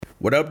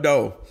What up,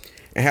 though?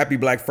 And happy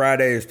Black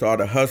Fridays to all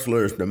the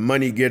hustlers, the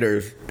money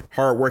getters,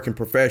 hardworking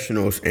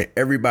professionals, and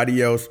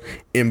everybody else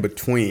in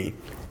between.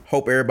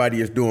 Hope everybody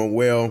is doing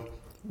well.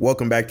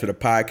 Welcome back to the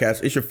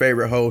podcast. It's your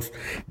favorite host,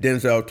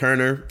 Denzel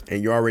Turner,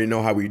 and you already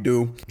know how we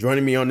do.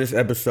 Joining me on this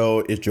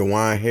episode is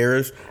Jawan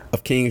Harris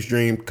of King's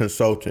Dream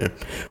Consulting,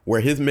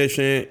 where his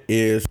mission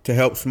is to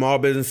help small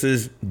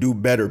businesses do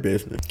better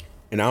business.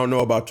 And I don't know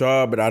about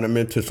y'all, but I done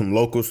been to some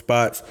local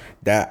spots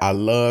that I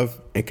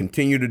love and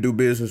continue to do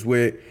business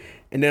with.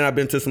 And then I've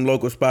been to some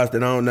local spots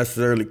that I don't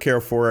necessarily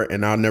care for,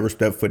 and I'll never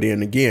step foot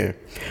in again.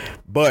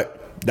 But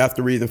that's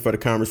the reason for the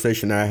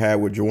conversation I had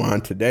with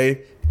Jawan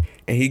today.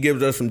 And he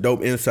gives us some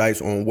dope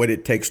insights on what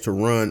it takes to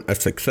run a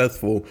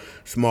successful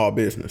small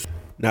business.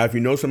 Now, if you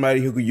know somebody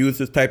who could use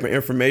this type of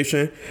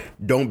information,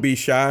 don't be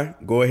shy.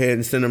 Go ahead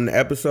and send them the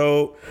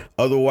episode.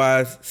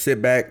 Otherwise,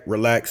 sit back,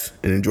 relax,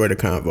 and enjoy the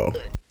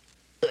convo.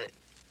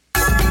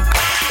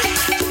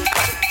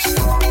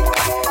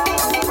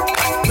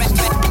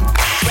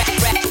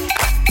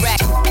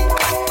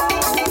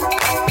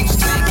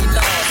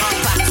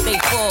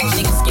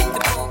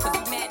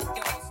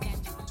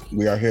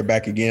 We are here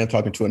back again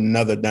talking to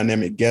another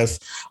dynamic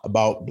guest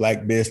about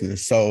Black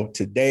business. So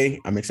today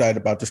I'm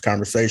excited about this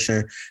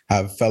conversation. I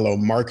have a fellow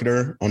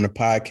marketer on the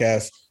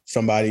podcast,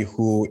 somebody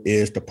who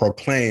is the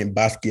proclaimed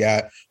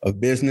Basquiat of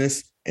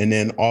business, and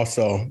then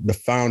also the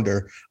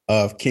founder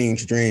of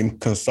King's Dream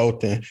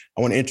Consulting.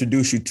 I want to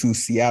introduce you to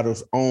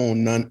Seattle's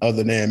own, none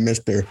other than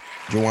Mr.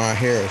 Jawan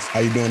Harris. How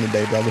you doing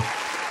today, brother?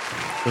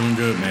 Feeling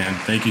good, man.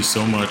 Thank you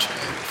so much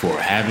for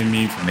having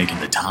me, for making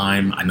the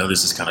time. I know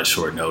this is kind of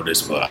short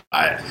notice, but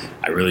I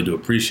really do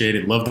appreciate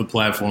it. Love the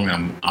platform.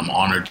 I'm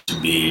honored to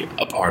be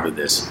a part of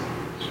this.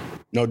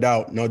 No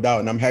doubt, no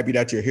doubt. And I'm happy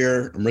that you're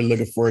here. I'm really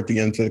looking forward to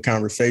getting into the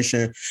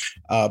conversation.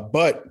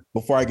 But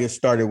before I get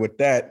started with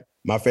that,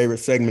 my favorite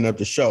segment of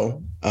the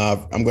show,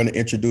 I'm going to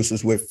introduce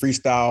us with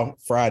Freestyle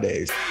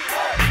Fridays.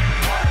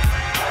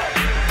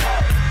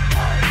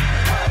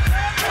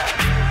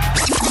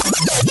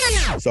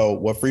 So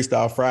what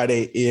Freestyle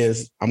Friday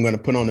is, I'm going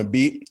to put on a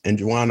beat. And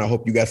Jawan, I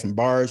hope you got some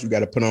bars you got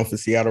to put on for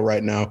Seattle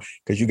right now,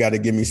 because you got to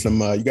give me some,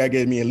 you got to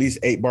give me at least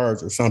 8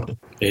 bars or something.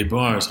 8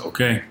 bars.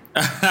 Okay.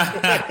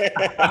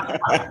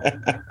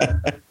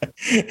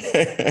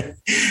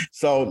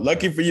 So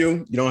lucky for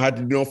you, you don't have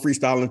to do no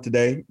freestyling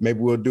today.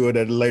 Maybe we'll do it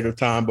at a later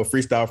time. But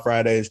Freestyle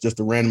Friday is just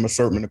a random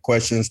assortment of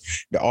questions.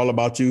 They're all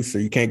about you, so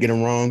you can't get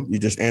them wrong. You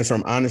just answer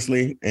them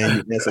honestly, and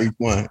you answer each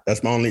one. Those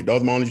are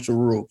my only 2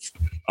 rules.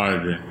 All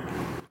right, then.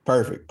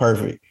 Perfect.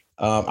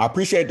 I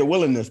appreciate the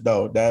willingness,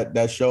 though.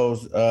 That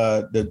shows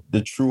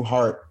the true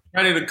heart.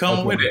 Ready to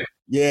come with it.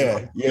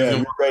 Yeah.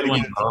 You're ready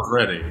to I was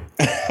ready.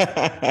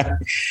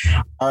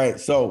 All right.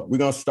 So we're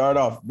going to start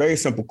off. Very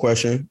simple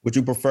question. Would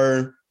you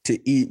prefer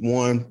to eat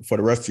one for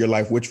the rest of your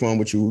life? Which one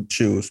would you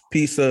choose?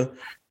 Pizza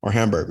or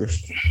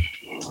hamburgers?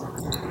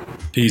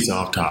 Pizza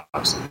off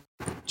tops.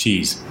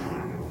 Cheese.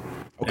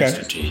 Okay.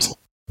 Extra cheese.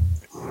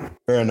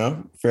 Fair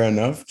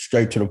enough.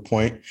 Straight to the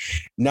point.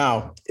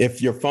 Now,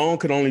 if your phone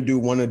could only do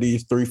one of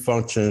these 3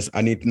 functions,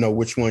 I need to know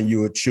which one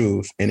you would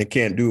choose. And it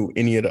can't do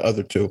any of the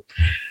other 2.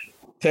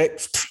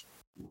 Text,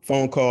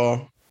 phone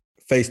call,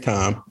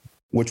 FaceTime.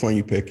 Which one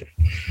you picking?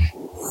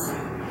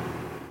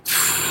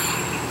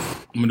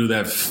 I'm going to do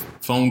that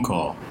phone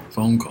call.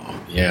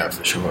 Yeah,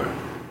 for sure.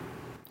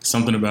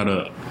 Something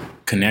about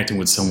connecting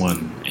with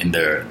someone in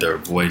their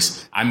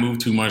voice. I move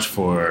too much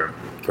for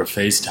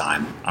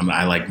FaceTime.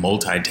 I like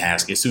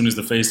multitask. As soon as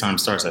the FaceTime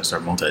starts, I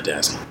start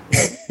multitasking.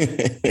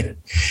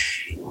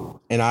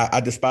 And I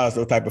despise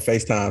those type of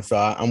FaceTime. So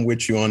I'm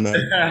with you on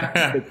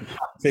the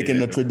picking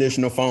the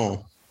traditional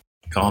phone.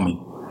 Call me.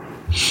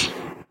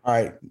 All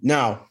right.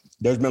 Now,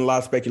 there's been a lot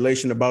of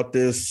speculation about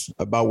this,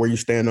 about where you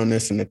stand on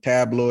this in the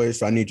tabloids.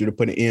 So I need you to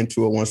put an end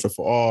to it once and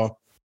for all.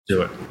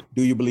 Do it.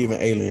 Do you believe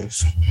in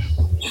aliens?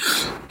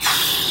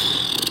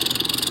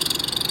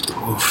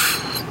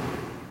 Oof.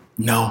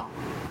 No,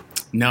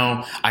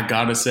 I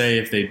gotta say,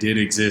 if they did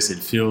exist, it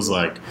feels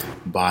like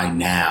by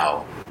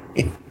now,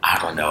 I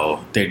don't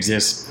know,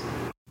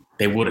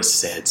 they would have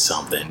said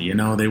something,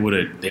 they would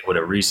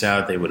have reached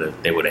out, they would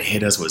have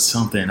hit us with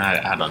something.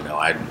 I don't know.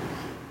 I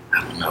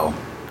don't know.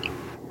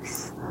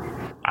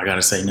 I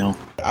gotta say no.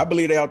 I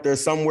believe they're out there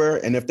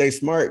somewhere, and if they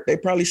smart, they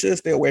probably should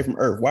stay away from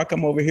Earth. Why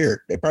come over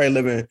here? They probably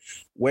living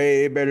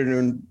way better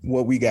than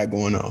what we got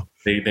going on.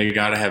 They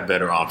gotta have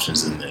better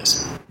options than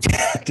this.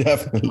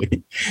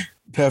 Definitely.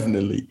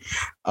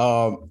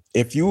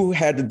 If you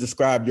had to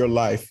describe your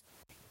life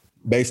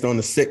based on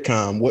a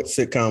sitcom, what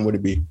sitcom would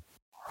it be?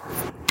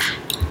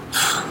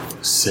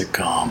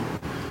 Sitcom.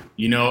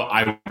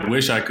 I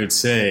wish I could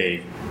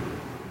say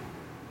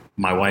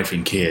My Wife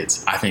and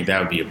Kids. I think that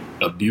would be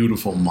a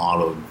beautiful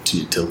model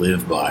to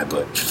live by,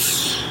 but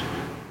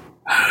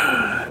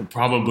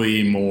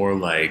probably more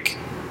like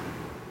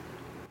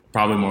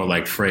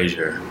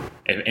Frasier.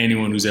 If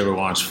anyone who's ever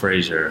watched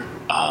Frasier,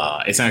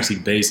 it's actually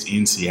based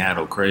in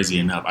Seattle, crazy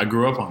enough. I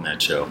grew up on that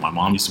show. My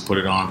mom used to put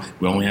it on.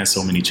 We only had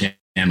so many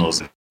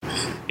channels.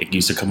 It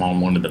used to come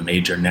on one of the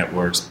major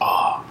networks.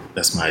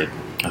 That's my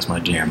That's my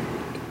jam.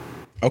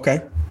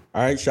 Okay.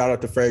 All right. Shout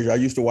out to Frasier. I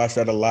used to watch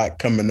that a lot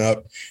coming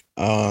up.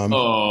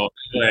 Oh,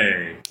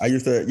 play. I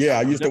used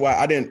to watch.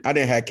 I didn't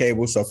have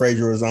cable, so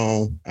Frasier was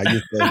on. I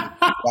used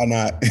to. Why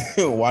not?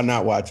 Why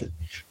not watch it?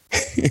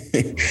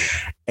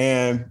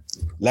 And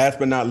last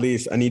but not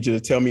least, I need you to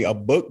tell me a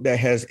book that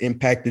has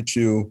impacted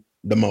you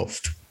the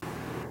most.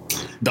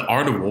 The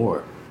Art of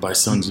War by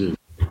Sun Tzu.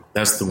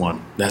 That's the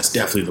one. That's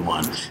definitely the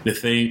one. The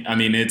thing, I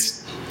mean,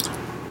 it's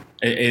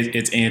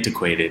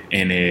antiquated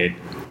and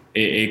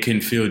it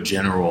can feel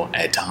general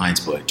at times,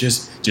 but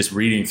just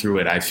reading through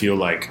it, I feel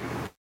like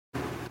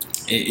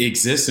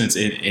existence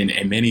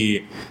in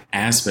many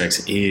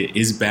aspects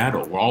is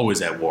battle. We're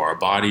always at war. Our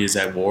body is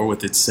at war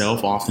with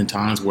itself.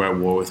 Oftentimes we're at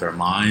war with our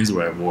minds.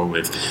 We're at war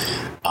with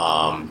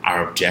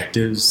our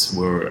objectives.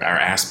 Our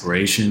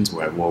aspirations.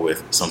 We're at war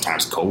with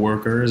sometimes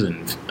coworkers,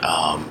 and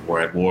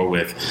we're at war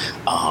with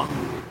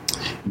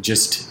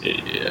just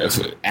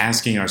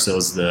asking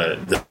ourselves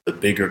the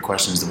bigger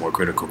questions, the more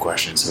critical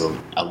questions. So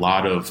a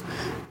lot of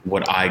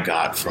what I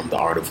got from the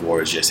Art of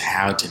War is just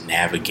how to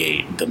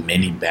navigate the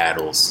many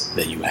battles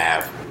that you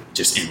have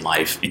just in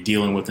life and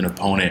dealing with an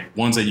opponent,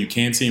 ones that you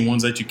can see and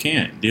ones that you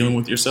can't. Dealing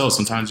with yourself.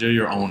 Sometimes you're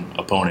your own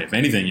opponent. If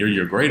anything, you're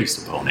your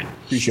greatest opponent.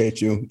 Appreciate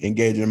you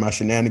engaging in my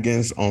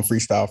shenanigans on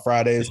Freestyle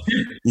Fridays.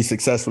 You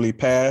successfully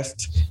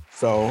passed.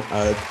 So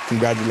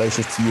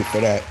congratulations to you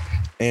for that.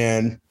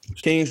 And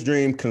King's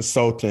Dream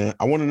Consulting,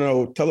 I want to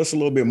know, tell us a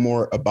little bit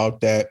more about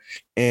that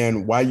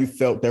and why you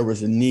felt there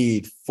was a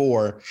need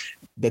for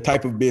the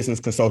type of business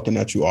consulting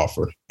that you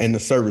offer and the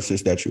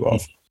services that you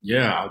offer.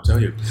 Yeah, I'll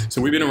tell you.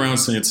 So we've been around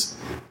since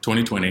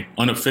 2020,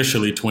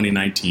 unofficially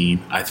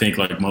 2019. I think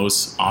like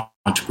most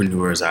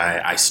entrepreneurs,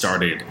 I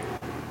started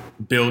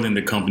building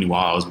the company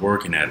while I was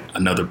working at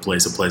another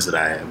place, a place that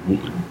I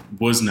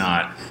was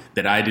not,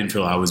 that I didn't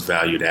feel I was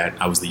valued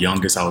at. I was the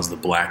youngest, I was the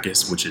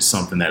blackest, which is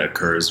something that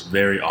occurs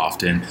very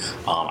often.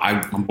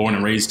 I'm born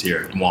and raised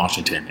here in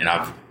Washington, and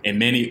I've in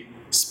many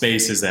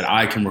spaces that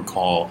I can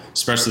recall,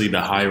 especially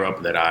the higher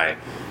up that I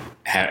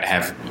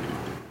have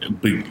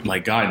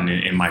gotten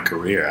in my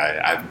career,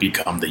 I've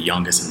become the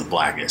youngest and the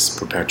blackest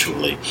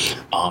perpetually.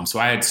 So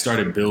I had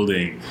started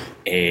building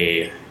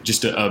a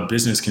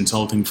business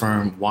consulting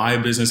firm. Why a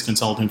business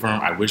consulting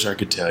firm? I wish I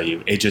could tell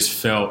you. It just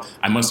felt,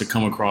 I must have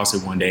come across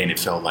it one day and it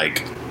felt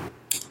like,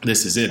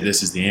 this is it.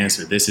 This is the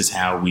answer. This is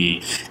how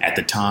we, at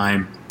the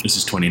time, this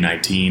is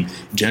 2019,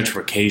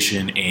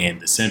 gentrification in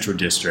the Central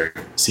District,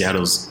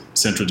 Seattle's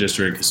Central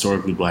District,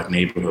 historically black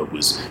neighborhood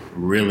was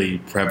really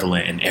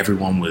prevalent, and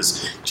everyone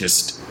was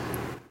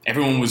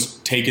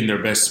taking their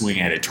best swing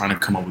at it, trying to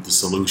come up with a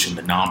solution.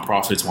 The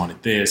nonprofits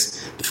wanted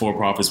this, the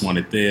for-profits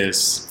wanted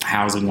this,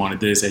 housing wanted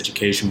this,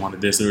 education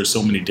wanted this. There were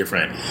so many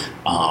different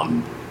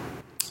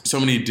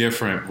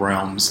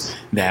realms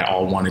that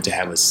all wanted to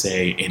have a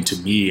say. And to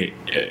me,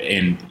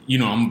 and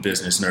I'm a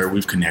business nerd.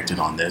 We've connected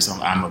on this.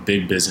 I'm a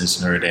big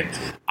business nerd, and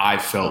I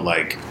felt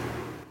like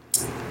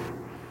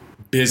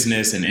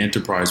business and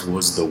enterprise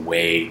was the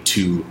way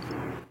to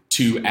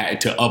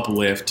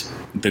uplift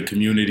the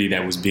community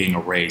that was being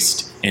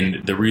erased.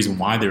 And the reason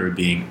why they were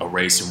being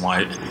erased and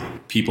why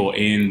people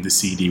in the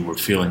CD were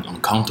feeling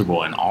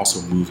uncomfortable and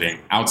also moving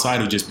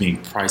outside of just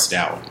being priced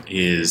out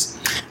is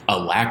a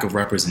lack of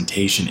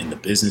representation in the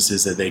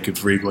businesses that they could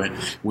frequent.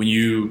 When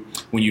you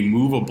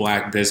move a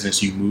black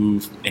business, you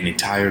move an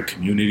entire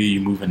community,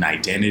 you move an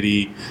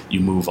identity,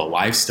 you move a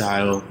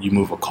lifestyle, you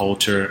move a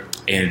culture,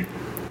 and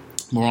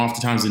more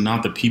oftentimes than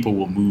not, the people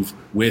will move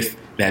with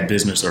that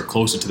business or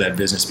closer to that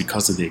business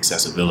because of the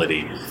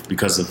accessibility,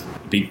 because of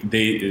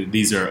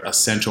these are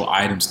essential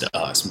items to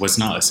us. What's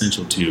not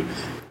essential to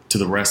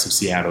the rest of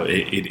Seattle,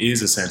 it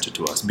is essential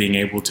to us. Being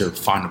able to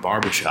find a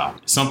barbershop,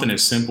 something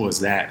as simple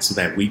as that, so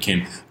that we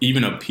can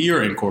even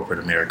appear in corporate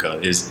America,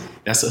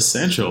 that's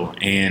essential.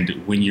 And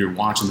when you're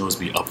watching those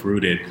be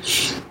uprooted,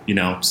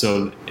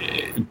 so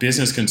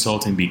business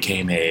consulting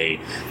became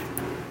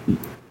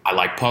I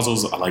like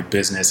puzzles. I like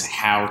business.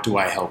 How do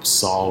I help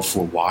solve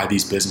for why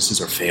these businesses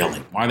are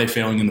failing? Why are they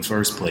failing in the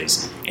first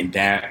place? And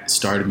that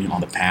started me on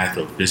the path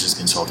of business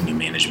consulting and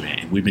management.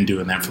 And we've been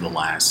doing that for the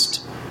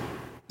last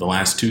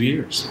 2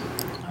 years.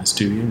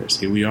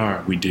 Here we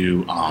are. We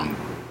do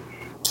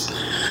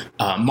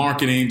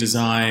marketing,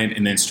 design,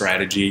 and then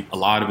strategy. A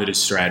lot of it is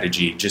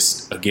strategy.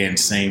 Just again,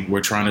 saying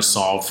we're trying to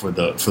solve for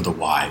the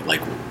why.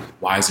 Like,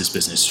 why is this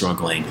business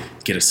struggling?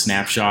 Get a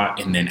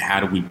snapshot, and then how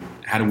do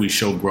we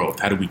show growth?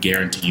 How do we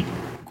guarantee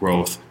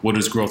growth? What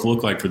does growth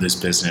look like for this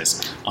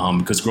business?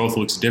 Because growth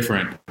looks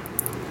different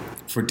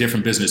for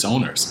different business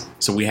owners.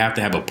 So we have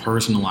to have a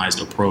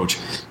personalized approach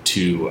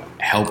to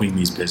helping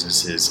these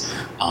businesses.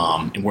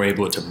 And we're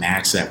able to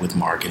match that with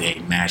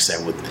marketing, match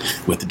that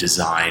with the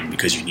design,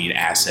 because you need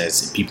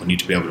assets and people need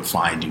to be able to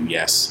find you,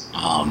 yes.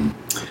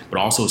 But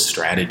also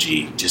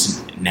strategy,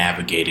 just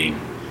navigating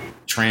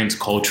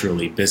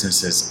transculturally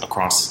businesses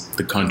across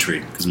the country,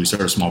 because we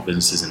serve small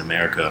businesses in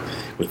America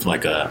with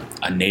like a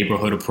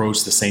neighborhood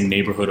approach, the same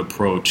neighborhood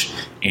approach,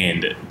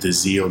 and the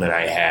zeal that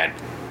I had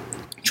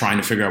trying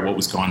to figure out what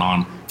was going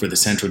on for the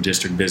Central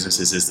District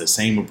businesses is the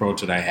same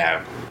approach that I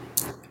have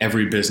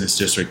every business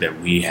district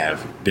that we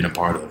have been a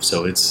part of.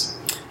 So it's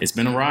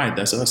been a ride.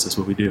 That's us. That's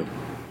what we do.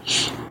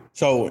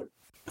 So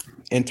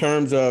in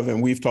terms of,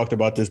 and we've talked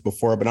about this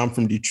before, but I'm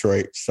from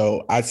Detroit,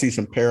 so I see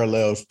some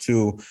parallels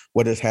to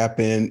what has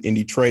happened in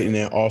Detroit and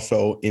then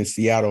also in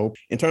Seattle.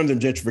 In terms of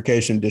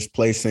gentrification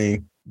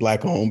displacing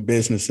Black-owned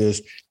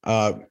businesses,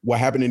 what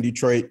happened in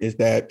Detroit is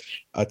that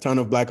a ton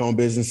of Black-owned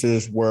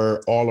businesses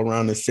were all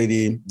around the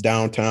city,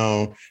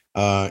 downtown,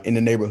 in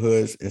the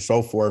neighborhoods and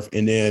so forth.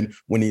 And then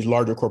when these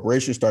larger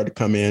corporations started to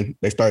come in,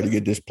 they started to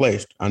get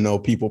displaced. I know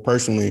people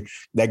personally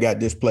that got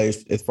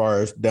displaced as far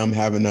as them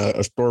having a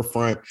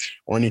storefront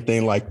or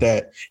anything like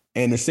that.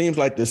 And it seems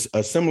like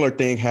a similar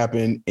thing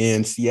happened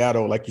in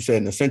Seattle, like you said,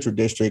 in the Central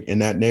District, in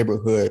that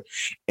neighborhood.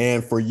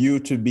 And for you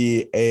to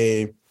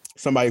be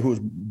somebody who's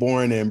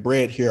born and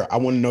bred here, I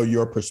want to know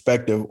your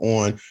perspective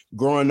on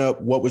growing up.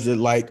 What was it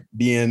like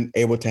being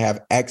able to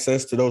have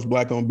access to those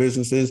Black-owned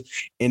businesses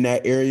in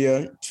that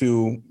area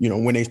to,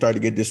 when they started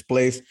to get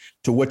displaced,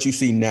 to what you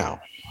see now?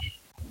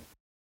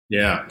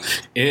 Yeah,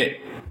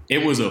 it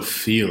was a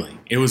feeling.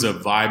 It was a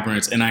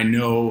vibrance. And I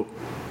know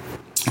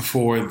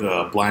for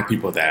the Black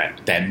people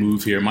that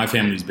move here, my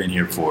family's been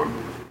here for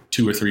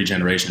 2 or 3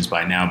 generations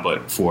by now,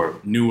 but for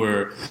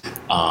newer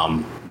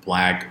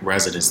Black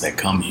residents that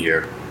come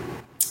here,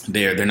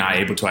 they're not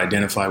able to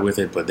identify with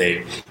it, but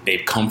they've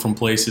come from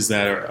places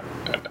that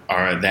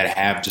that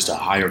have just a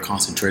higher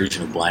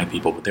concentration of Black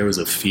people. But there was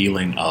a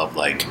feeling of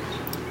like,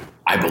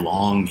 I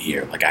belong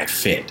here, like I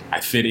fit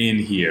in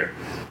here,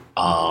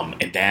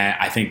 and that,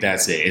 I think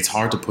that's it. It's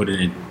hard to put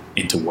it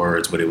into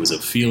words, but it was a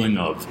feeling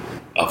of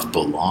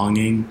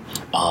belonging.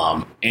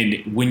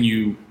 And when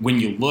you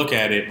look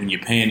at it, when you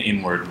pan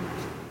inward,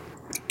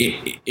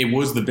 it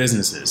was the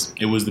businesses.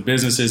 It was the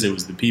businesses. It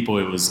was the people.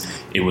 It was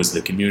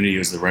the community. It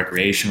was the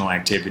recreational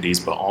activities.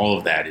 But all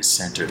of that is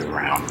centered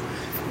around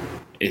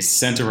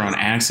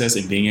access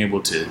and being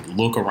able to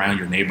look around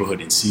your neighborhood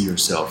and see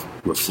yourself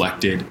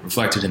reflected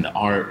in the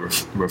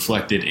art,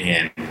 reflected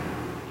in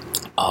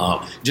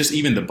just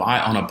even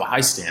on a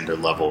bystander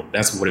level.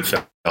 That's what it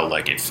felt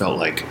like. It felt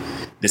like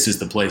this is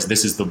the place.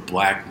 This is the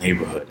Black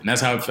neighborhood, and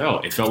that's how it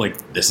felt. It felt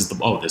like this is the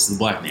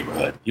Black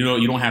neighborhood.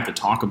 You don't have to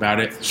talk about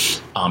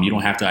it. You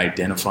don't have to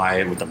identify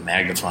it with a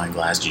magnifying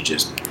glass.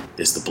 This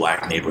is the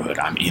Black neighborhood.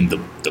 I'm in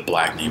the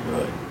Black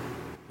neighborhood.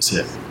 That's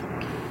it.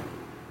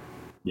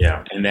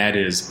 Yeah, and that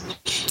is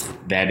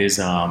there's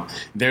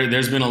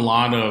been a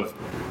lot of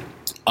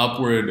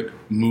upward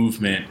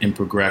movement and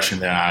progression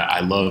that I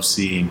love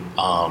seeing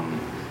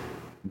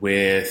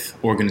with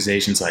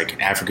organizations like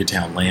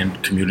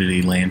Africatown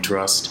Community Land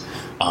Trust,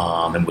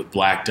 and with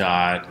Black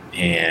Dot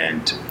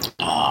and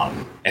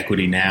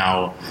Equity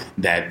Now,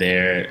 that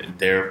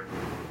they're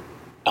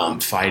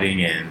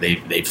fighting, and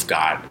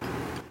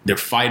they're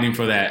fighting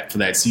for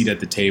that seat at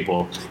the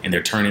table, and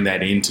they're turning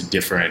that into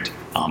different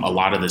a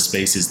lot of the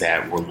spaces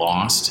that were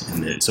lost.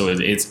 And so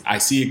I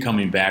see it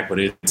coming back, but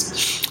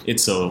it's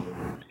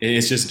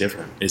just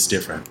different. It's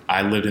different.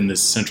 I lived in the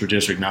Central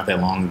District not that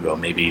long ago,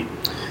 maybe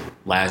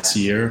last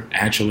year,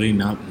 actually,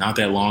 not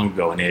that long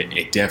ago, and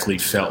it definitely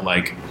felt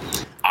like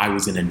I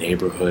was in a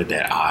neighborhood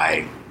that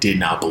I did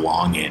not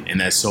belong in.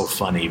 And that's so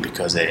funny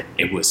because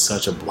it was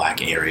such a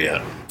Black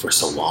area for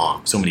so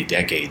long, so many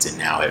decades, and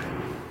now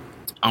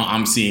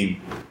I'm seeing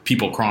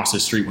people cross the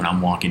street when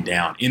I'm walking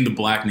down in the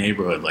Black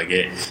neighborhood. Like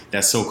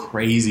that's so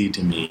crazy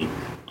to me.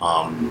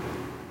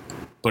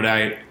 But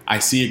I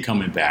see it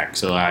coming back.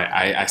 So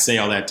I say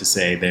all that to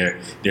say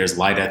there's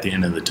light at the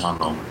end of the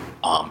tunnel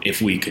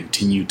if we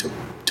continue to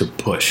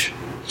push.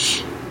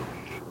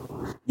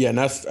 Yeah, and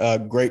that's a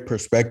great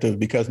perspective,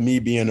 because me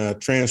being a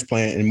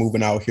transplant and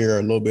moving out here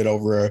a little bit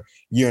over a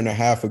year and a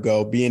half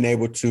ago, being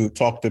able to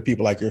talk to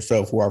people like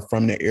yourself who are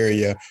from the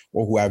area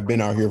or who have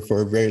been out here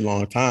for a very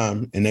long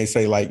time, and they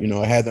say, like,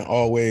 it hasn't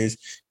always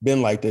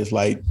been like this.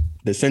 Like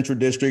the Central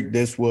District,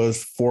 this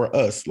was for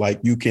us. Like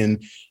you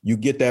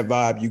get that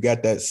vibe, you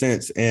got that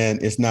sense,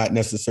 and it's not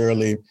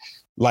necessarily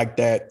like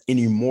that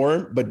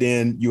anymore. But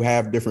then you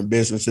have different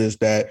businesses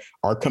that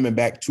are coming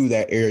back to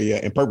that area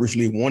and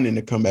purposely wanting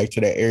to come back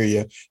to that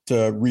area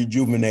to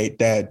rejuvenate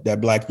that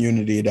Black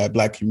unity, that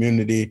Black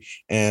community,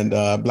 and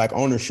Black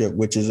ownership,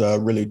 which is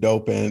really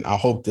dope. And I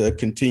hope to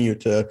continue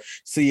to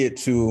see it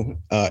to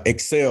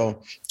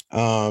excel,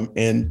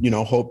 and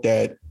hope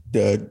that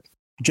the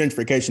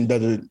gentrification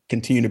doesn't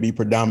continue to be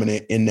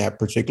predominant in that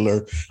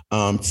particular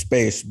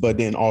space, but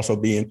then also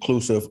be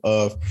inclusive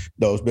of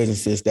those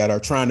businesses that are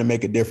trying to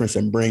make a difference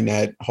and bring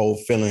that whole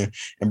feeling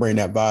and bring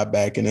that vibe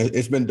back. And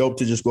it's been dope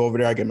to just go over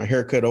there. I get my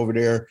hair cut over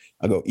there.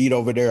 I go eat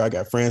over there. I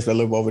got friends that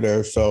live over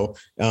there. So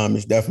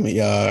it's definitely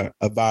a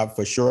vibe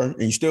for sure.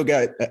 And you still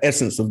got the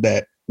essence of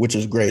that, which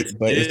is great.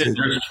 But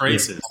there's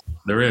traces.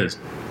 There is.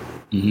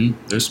 Mm-hmm.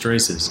 There's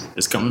traces.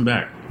 It's coming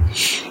back.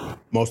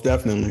 Most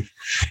definitely.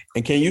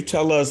 And can you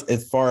tell us,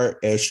 as far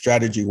as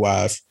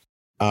strategy-wise,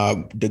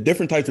 the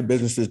different types of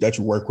businesses that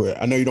you work with?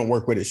 I know you don't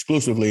work with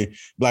exclusively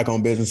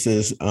Black-owned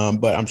businesses,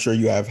 but I'm sure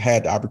you have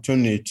had the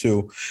opportunity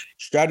to.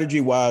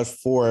 Strategy-wise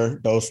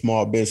for those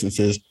small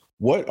businesses,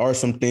 what are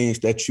some things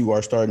that you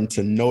are starting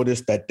to notice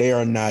that they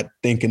are not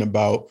thinking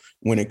about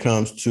when it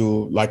comes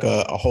to like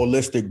a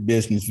holistic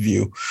business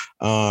view?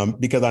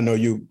 Because I know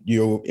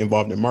you're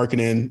involved in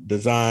marketing,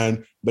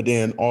 design, but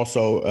then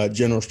also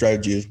general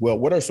strategy as well.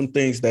 What are some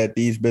things that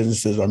these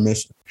businesses are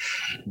missing?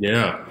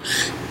 Yeah.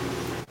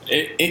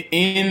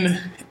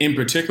 In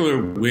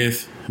particular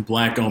with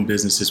Black-owned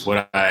businesses,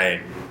 what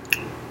I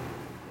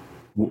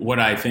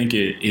think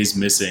it is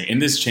missing,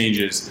 and this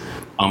changes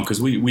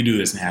because we do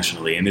this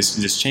nationally, and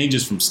this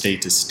changes from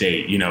state to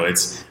state. You know,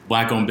 it's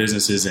Black-owned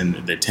businesses, and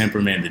the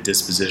temperament, the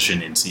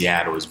disposition in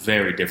Seattle is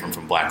very different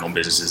from Black-owned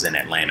businesses in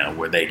Atlanta,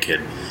 where they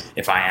could,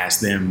 if I ask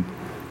them,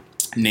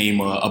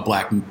 name a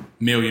Black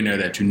millionaire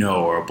that you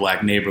know, or a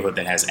Black neighborhood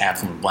that has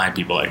affluent Black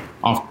people, like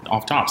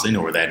off tops, they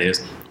know where that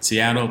is.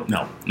 Seattle,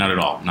 no, not at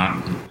all.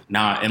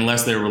 Not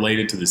unless they're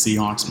related to the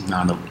Seahawks.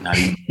 Not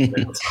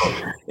even. So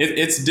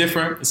it's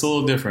different. It's a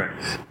little different.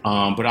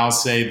 But I'll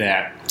say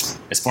that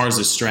as far as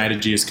the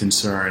strategy is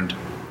concerned,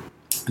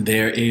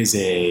 there is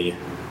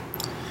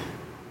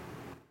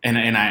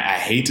and I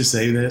hate to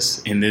say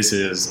this, and this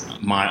is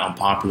my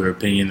unpopular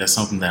opinion. That's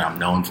something that I'm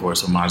known for,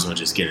 so I might as well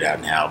just get it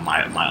out now.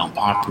 My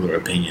unpopular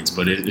opinions,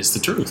 but it's the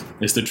truth.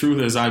 It's the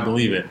truth as I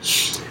believe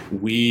it.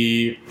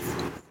 We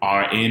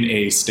are in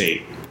a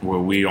state where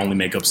we only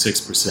make up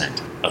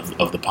 6%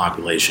 of the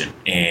population,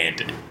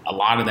 and a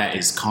lot of that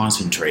is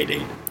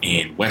concentrated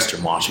in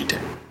Western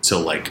Washington.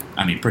 So,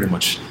 pretty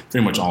much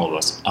all of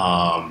us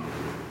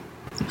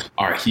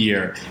are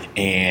here,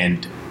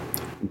 and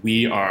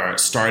we are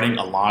starting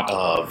a lot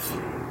of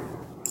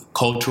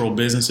cultural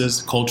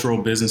businesses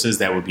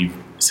that would be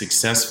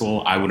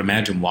successful, I would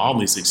imagine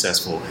wildly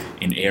successful,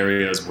 in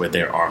areas where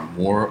there are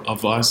more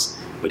of us.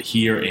 But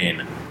here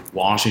in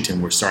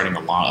Washington, we're starting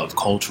a lot of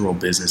cultural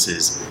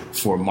businesses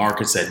for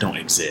markets that don't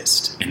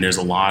exist. And there's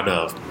a lot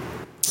of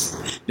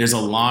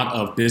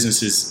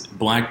businesses,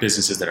 Black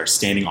businesses, that are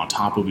standing on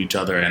top of each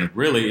other, and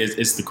really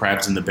it's the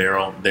crabs in the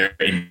barrel. They're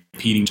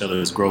impeding each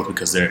other's growth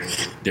because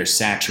they're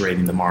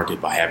saturating the market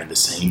by having the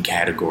same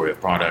category of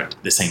product,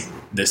 the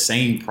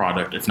same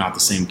product, if not the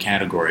same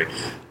category,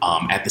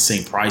 at the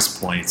same price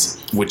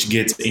points, which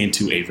gets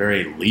into a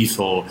very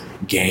lethal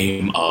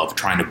game of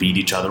trying to beat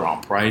each other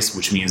on price,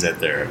 which means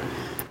that they're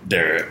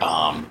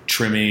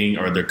trimming,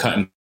 or they're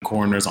cutting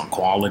corners on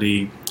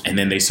quality, and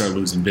then they start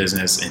losing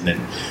business, and then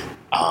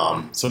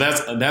so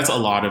that's a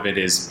lot of it.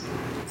 Is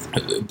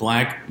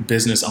Black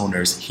business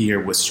owners here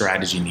with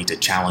strategy need to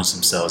challenge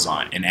themselves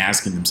on and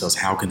asking themselves,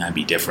 how can I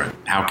be different?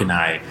 How can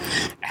I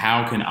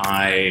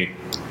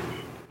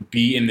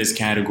be in this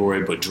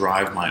category but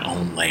drive my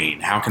own lane?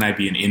 How can I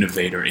be an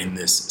innovator in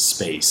this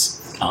space?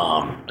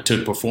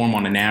 To perform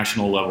on a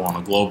national level, on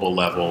a global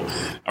level,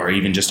 or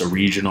even just a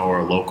regional or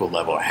a local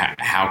level,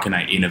 how can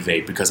I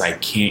innovate? Because I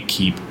can't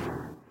keep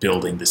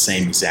building the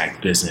same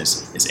exact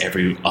business as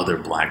every other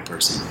Black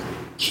person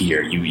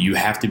here. You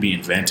have to be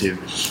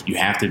inventive. You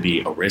have to be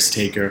a risk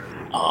taker.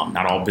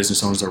 Not all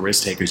business owners are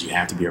risk takers. You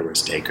have to be a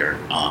risk taker.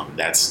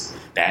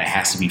 That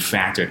has to be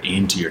factored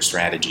into your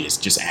strategy. It's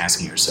just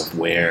asking yourself,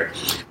 where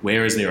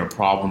is there a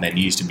problem that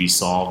needs to be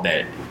solved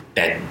that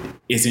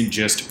isn't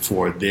just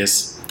for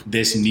this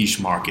niche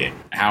market?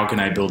 How can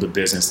I build a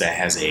business that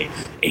has a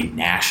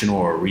national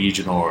or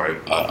regional or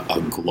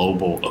a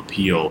global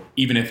appeal,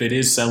 even if it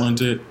is selling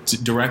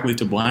directly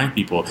to Black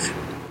people?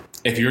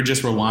 If you're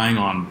just relying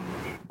on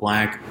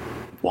Black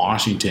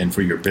Washington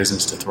for your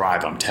business to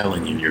thrive, I'm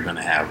telling you, you're going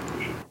to have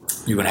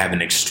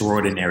an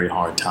extraordinary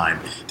hard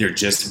time. We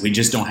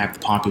just don't have the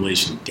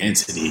population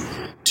density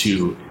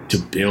to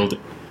build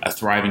a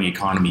thriving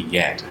economy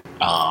yet.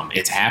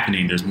 It's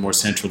happening. There's more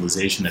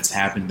centralization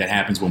that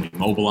happens when we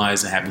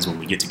mobilize. That happens when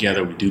we get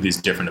together. We do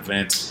these different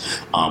events.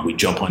 We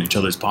jump on each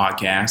other's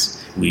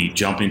podcasts. We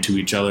jump into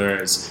each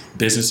other's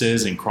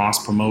businesses and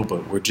cross promote,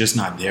 but we're just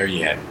not there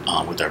yet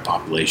with our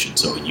population.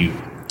 So you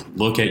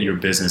look at your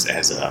business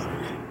as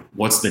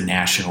what's the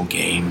national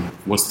game?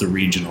 What's the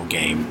regional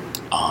game?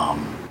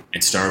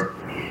 And start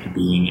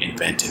being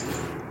inventive.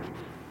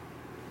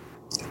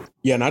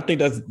 Yeah, and I think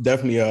that's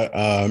definitely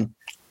a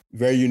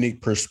very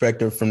unique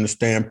perspective from the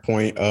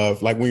standpoint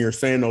of, like, when you're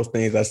saying those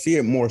things, I see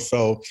it more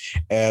so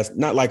as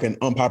not like an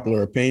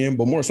unpopular opinion,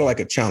 but more so like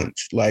a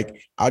challenge.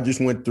 Like, I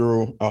just went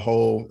through a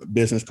whole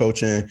business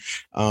coaching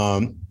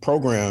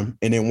program,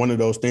 and then one of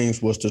those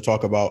things was to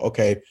talk about,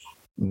 okay,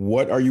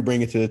 what are you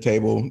bringing to the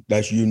table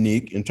that's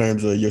unique in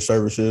terms of your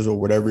services or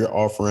whatever you're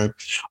offering?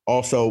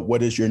 Also,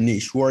 what is your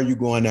niche? Who are you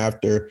going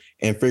after,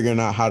 and figuring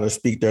out how to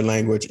speak their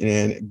language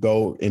and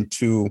go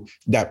into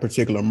that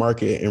particular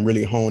market and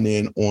really hone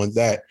in on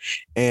that.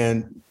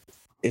 And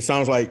it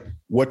sounds like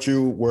what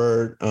you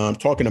were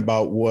talking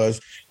about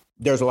was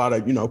there's a lot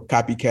of,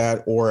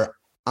 copycat, or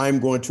I'm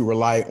going to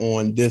rely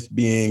on this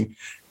being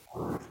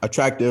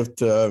attractive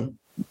to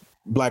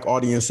Black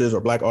audiences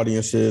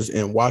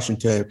in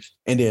Washington,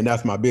 and then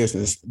that's my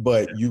business.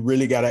 But you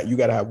really gotta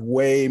have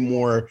way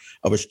more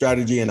of a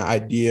strategy and an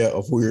idea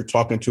of who you're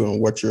talking to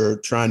and what you're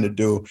trying to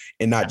do,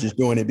 and not just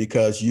doing it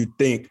because you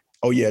think,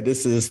 oh yeah,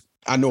 this is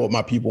I know what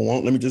my people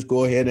want. Let me just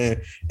go ahead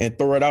and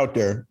throw it out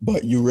there.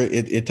 But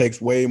it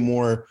takes way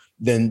more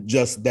than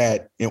just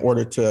that in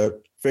order to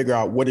figure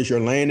out what is your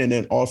lane and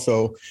then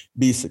also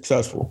be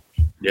successful.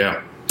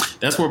 Yeah.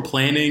 That's where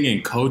planning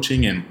and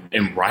coaching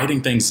and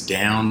writing things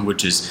down,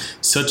 which is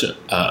such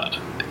a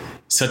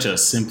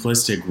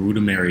simplistic,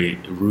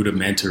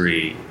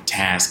 rudimentary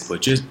task,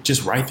 but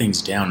just write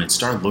things down and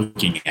start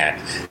looking at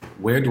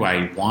where do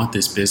I want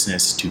this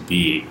business to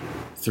be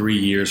 3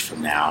 years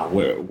from now?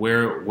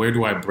 Where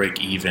do I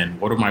break even?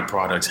 What are my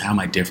products? How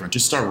am I different?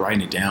 Just start writing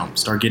it down.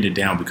 Start getting it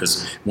down,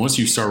 because once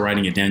you start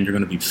writing it down, you're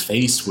going to be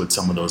faced with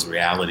some of those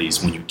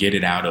realities when you get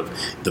it out of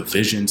the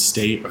vision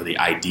state or the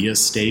idea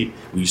state.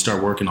 When you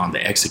start working on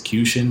the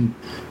execution,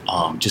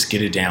 just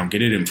get it down,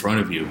 get it in front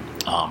of you,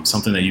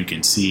 something that you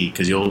can see,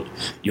 because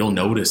you'll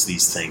notice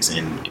these things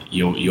and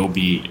you'll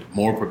be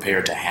more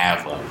prepared to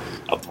have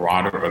a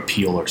broader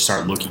appeal, or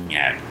start looking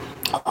at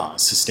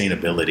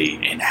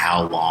sustainability and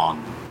how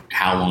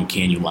long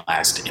can you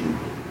last, and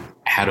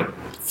how to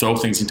throw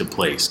things into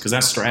place, because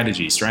that's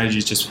strategy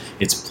is just,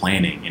 it's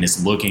planning, and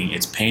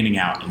it's painting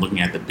out and looking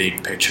at the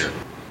big picture.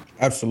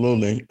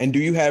 Absolutely. And do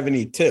you have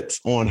any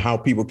tips on how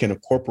people can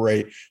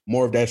incorporate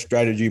more of that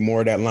strategy,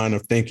 more of that line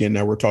of thinking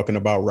that we're talking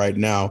about right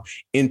now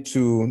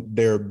into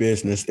their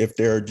business, if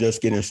they're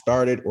just getting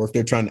started or if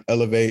they're trying to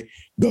elevate,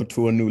 go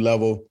to a new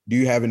level? Do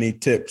you have any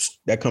tips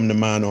that come to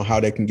mind on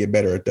how they can get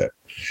better at that?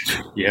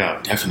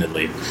 Yeah,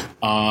 definitely.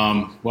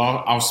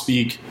 Well, I'll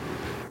speak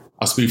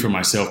for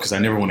myself, because I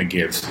never want to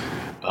give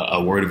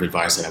a word of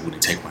advice that I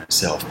wouldn't take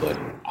myself. But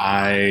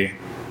I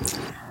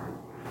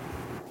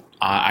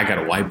got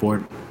a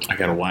whiteboard. I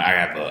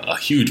have a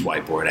huge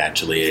whiteboard,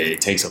 actually. It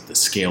takes up the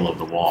scale of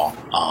the wall,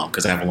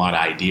 because I have a lot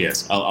of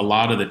ideas. A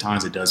lot of the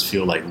times it does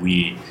feel like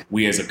we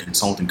as a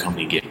consulting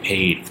company get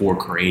paid for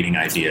creating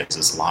ideas.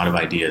 There's a lot of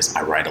ideas.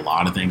 I write a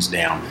lot of things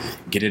down,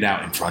 get it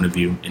out in front of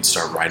you, and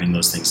start writing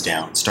those things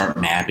down, start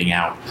mapping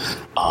out.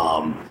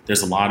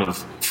 There's a lot of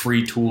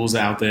free tools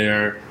out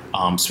there,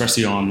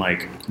 especially on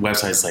like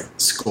websites like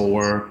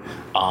Score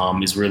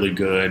is really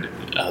good.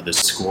 The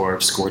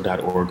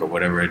score.org or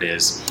whatever it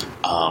is,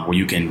 where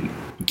you can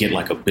get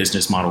like a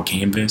business model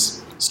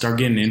canvas. Start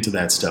getting into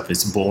that stuff.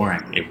 It's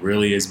boring. It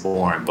really is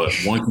boring. But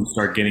once you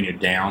start getting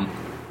it down,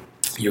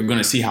 you're going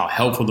to see how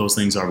helpful those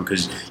things are,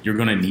 because you're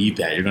going to need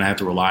that. You're going to have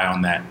to rely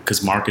on that,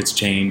 because markets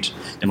change,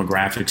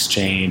 demographics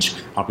change,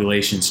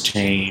 populations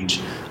change,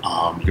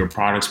 your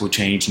products will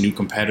change, new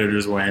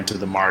competitors will enter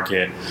the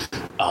market,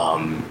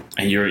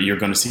 and you're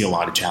going to see a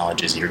lot of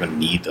challenges, and you're going to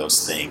need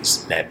those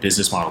things. That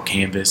business model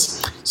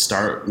canvas,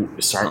 start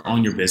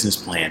on your business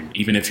plan.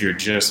 Even if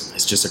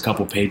it's just a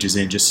couple pages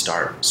in, just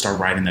start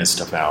writing that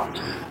stuff out,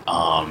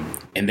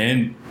 and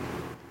then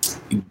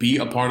be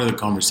a part of the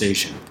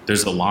conversation.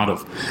 There's a lot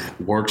of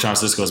workshops.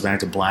 This goes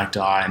back to Black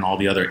Dot and all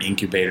the other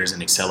incubators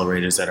and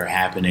accelerators that are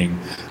happening.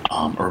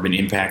 Urban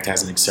Impact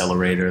has an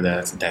accelerator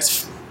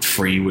that's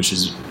free, which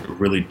is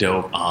really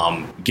dope.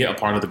 Get a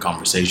part of the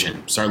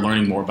conversation. Start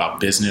learning more about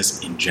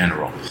business in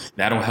general.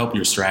 That'll help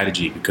your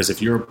strategy, because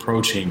if you're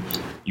approaching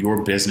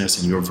your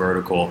business and your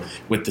vertical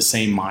with the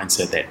same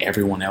mindset that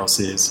everyone else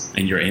is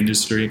in your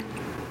industry,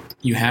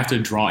 you have to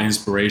draw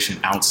inspiration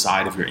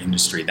outside of your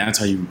industry. That's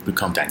how you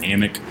become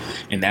dynamic,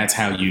 and that's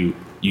how you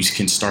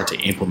can start to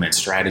implement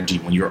strategy.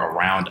 When you're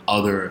around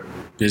other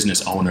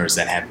business owners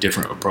that have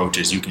different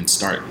approaches, you can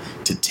start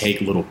to take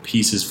little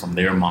pieces from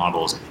their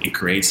models and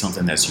create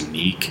something that's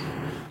unique,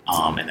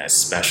 and that's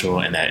special,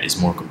 and that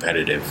is more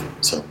competitive.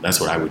 So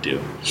that's what I would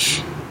do.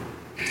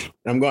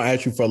 I'm going to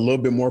ask you for a little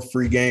bit more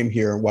free game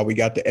here. While we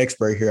got the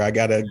expert here, I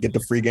got to get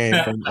the free game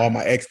from all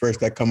my experts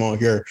that come on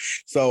here.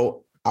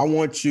 So I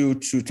want you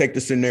to take the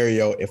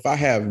scenario. If I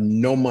have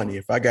no money,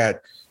 if I got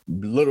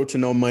little to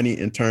no money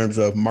in terms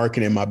of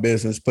marketing my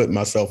business, putting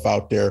myself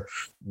out there,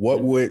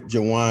 what would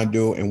Jawan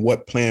do, and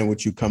what plan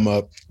would you come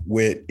up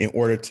with in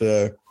order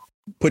to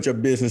put your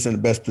business in the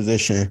best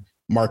position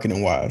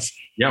marketing wise?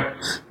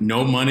 Yep.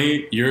 No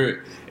money.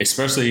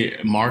 Especially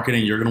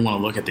marketing, you're going to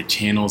want to look at the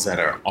channels that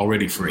are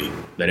already free,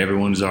 that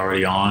everyone's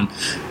already on.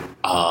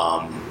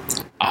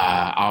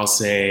 I'll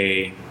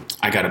say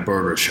I got a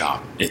burger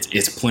shop.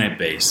 It's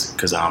plant-based,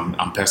 because I'm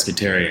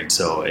pescatarian.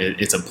 So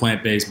it's a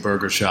plant-based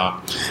burger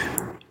shop.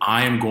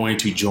 I am going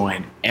to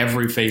join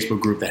every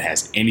Facebook group that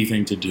has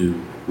anything to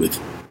do with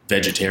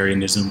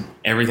vegetarianism,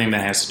 everything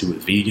that has to do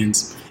with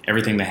vegans,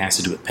 everything that has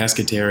to do with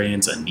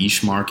pescatarians, a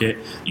niche market.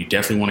 You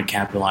definitely want to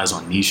capitalize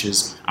on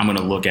niches. I'm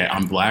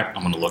Black.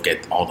 I'm going to look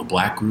at all the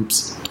Black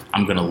groups.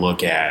 I'm going to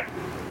look at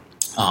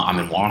I'm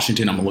in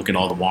Washington. I'm going to look at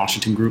all the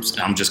Washington groups,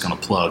 and I'm just going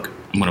to plug.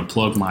 I'm going to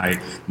plug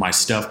my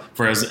stuff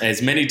for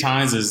as many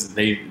times as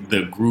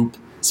the group's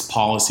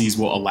policies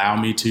will allow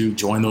me to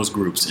join those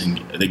groups. And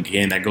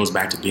again, that goes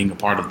back to being a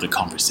part of the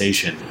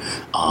conversation.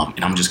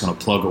 And I'm just going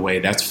to plug away.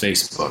 That's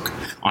Facebook.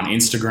 On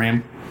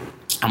Instagram,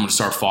 I'm going to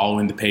start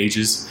following the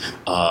pages.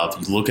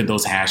 If you look at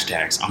those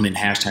hashtags, I'm in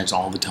hashtags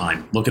all the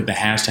time. Look at the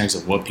hashtags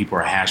of what people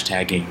are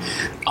hashtagging.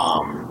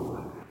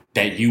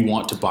 that you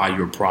want to buy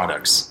your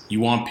products. You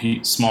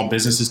want small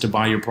businesses to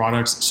buy your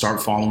products,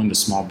 start following the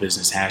small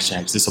business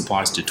hashtags. This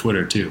applies to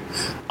Twitter too.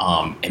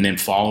 And then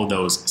follow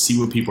those, see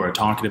what people are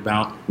talking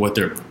about, what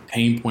their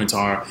pain points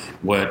are,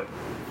 what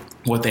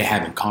they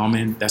have in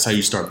common. That's how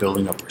you start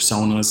building up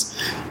personas.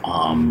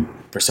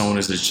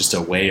 Personas is just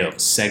a way of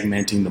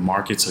segmenting the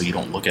market, so you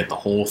don't look at the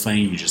whole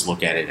thing. You just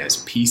look at it as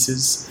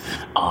pieces.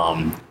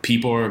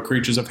 People are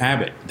creatures of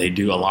habit.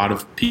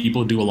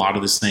 People do a lot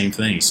of the same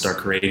things. Start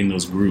creating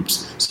those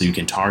groups so you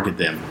can target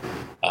them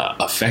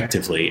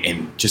effectively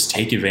and just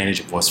take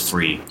advantage of what's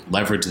free.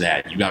 Leverage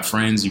that. You got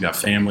friends, you got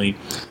family.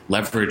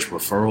 Leverage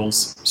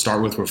referrals.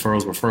 Start with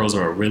referrals. Referrals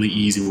are a really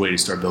easy way to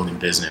start building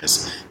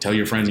business. Tell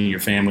your friends and your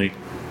family.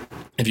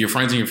 If your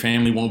friends and your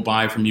family won't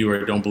buy from you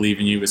or don't believe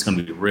in you, it's going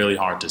to be really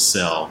hard to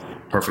sell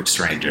perfect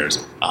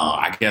strangers.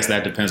 I guess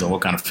that depends on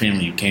what kind of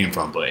family you came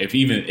from. But if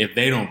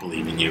they don't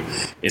believe in you,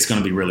 it's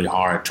going to be really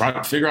hard. Try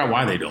to figure out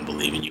why they don't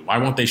believe in you. Why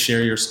won't they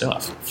share your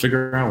stuff?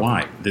 Figure out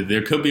why.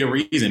 There could be a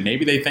reason.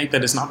 Maybe they think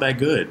that it's not that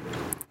good.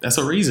 That's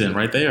a reason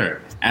right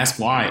there. Ask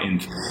why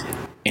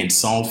and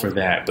solve for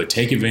that. But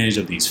take advantage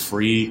of these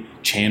free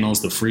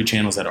channels, the free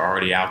channels that are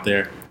already out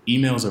there.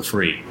 Emails are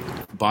free.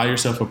 Buy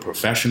yourself a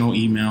professional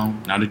email,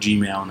 not a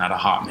Gmail, not a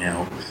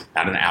Hotmail,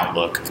 not an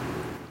Outlook.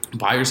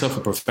 Buy yourself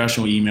a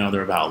professional email.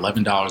 They're about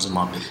 $11 a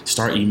month.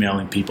 Start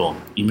emailing people,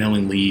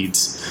 emailing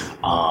leads.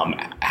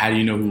 How do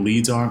you know who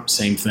leads are?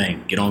 Same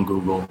thing. Get on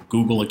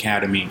Google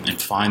Academy,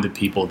 and find the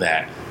people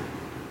that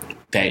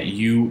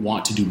you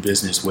want to do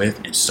business with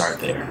and start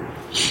there.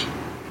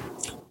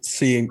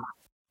 See,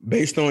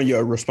 based on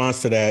your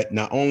response to that,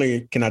 not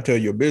only can I tell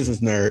you're a business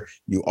nerd,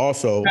 you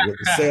also was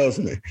a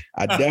salesman.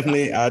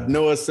 I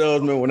know a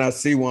salesman when I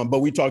see one, but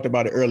we talked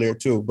about it earlier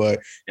too. But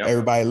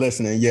Everybody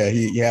listening,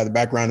 he had the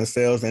background in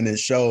sales, and it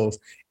shows.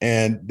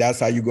 And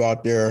that's how you go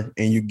out there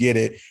and you get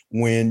it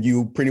when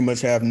you pretty much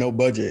have no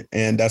budget.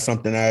 And that's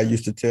something I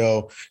used to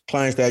tell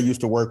clients that I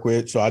used to work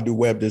with. So I do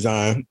web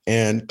design,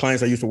 and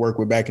clients I used to work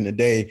with back in the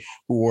day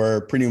who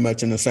were pretty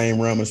much in the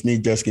same realm as me,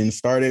 just getting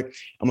started.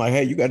 I'm like,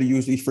 hey, you got to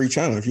use these free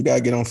channels. You got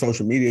to get on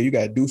social media. You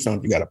got to do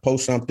something. You got to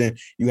post something.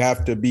 You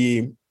have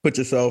to put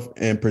yourself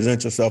and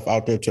present yourself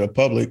out there to the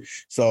public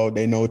so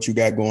they know what you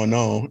got going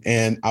on.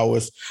 And I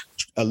was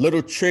a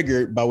little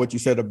triggered by what you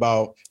said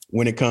about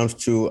when it comes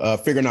to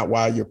figuring out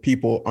why your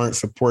people aren't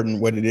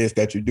supporting what it is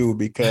that you do,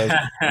 because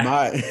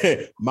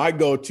my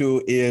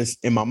go-to is,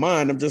 in my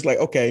mind, I'm just like,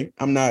 okay,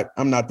 I'm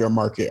not their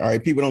market. All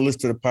right. People don't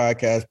listen to the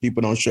podcast.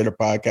 People don't share the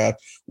podcast,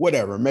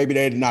 whatever. Maybe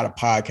they're not a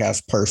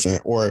podcast person,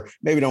 or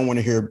maybe don't want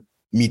to hear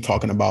me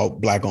talking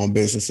about Black-owned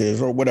businesses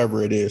or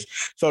whatever it is.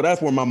 So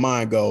that's where my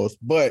mind goes.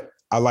 But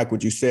I like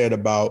what you said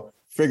about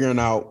figuring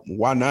out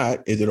why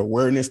not. Is it a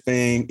awareness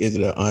thing? Is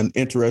it an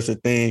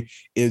uninterested thing?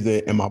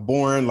 Am I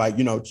boring?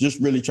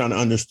 Just really trying to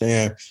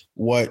understand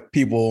what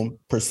people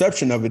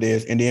perception of it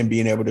is, and then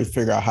being able to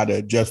figure out how to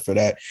adjust for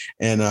that.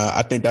 And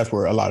I think that's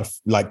where a lot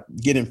of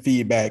getting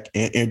feedback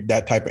and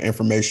that type of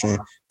information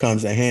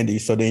comes in handy.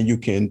 So then you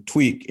can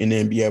tweak and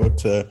then be able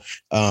to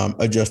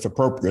adjust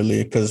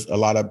appropriately, because a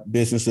lot of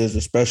businesses,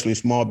 especially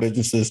small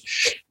businesses,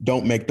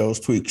 don't make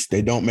those tweaks.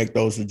 They don't make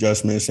those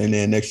adjustments. And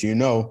then next thing you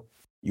know,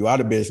 you're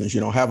out of business. You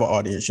don't have an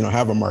audience. You don't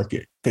have a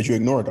market because you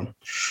ignored them.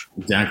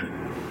 Exactly.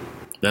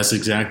 That's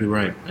exactly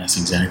right. That's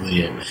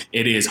exactly it.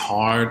 It is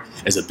hard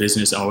as a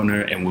business owner,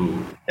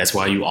 and that's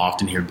why you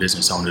often hear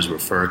business owners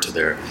refer to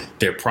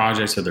their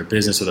projects or their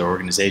business or their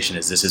organization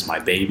as, this is my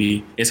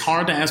baby. It's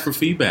hard to ask for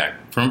feedback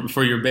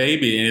for your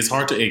baby, and it's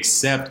hard to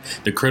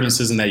accept the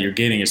criticism that you're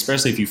getting,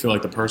 especially if you feel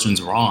like the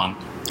person's wrong.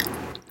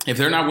 If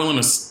they're not willing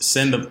to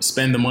spend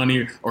the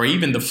money or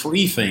even the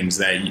free things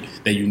that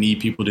you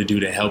need people to do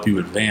to help you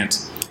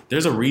advance,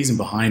 there's a reason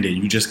behind it.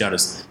 You just gotta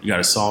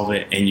solve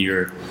it, and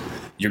you're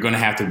gonna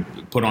have to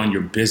put on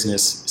your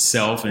business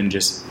self and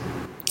just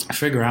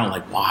figure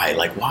out why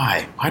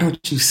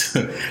don't you,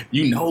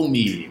 you know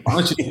me, why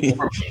don't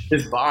you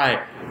just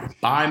buy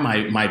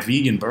my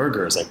vegan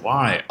burgers?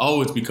 Why?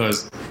 Oh, it's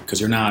because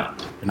you're not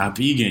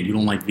vegan. You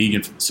don't like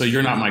vegan, so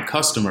you're not my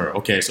customer.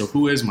 Okay, so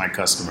who is my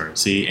customer?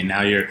 See, and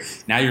now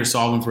you're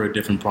solving for a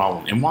different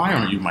problem. And why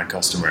aren't you my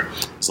customer?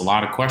 There's a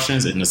lot of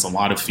questions and there's a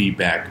lot of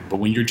feedback. But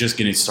when you're just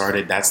getting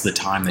started, that's the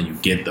time that you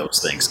get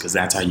those things, because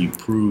that's how you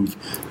prove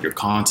your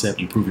concept,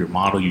 you prove your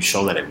model, you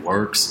show that it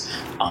works.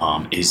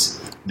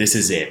 This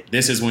is it.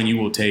 This is when you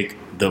will take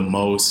the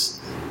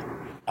most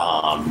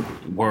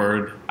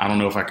word. I don't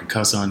know if I could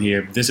cuss on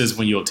here. This is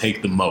when you'll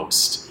take the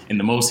most and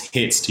the most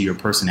hits to your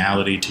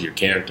personality, to your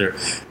character,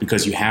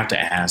 because you got to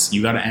ask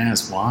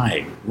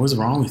why. What's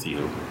wrong with you?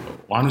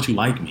 Why don't you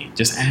like me?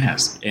 Just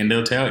ask. And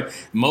they'll tell you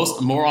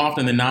more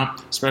often than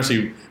not,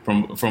 especially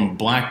from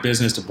Black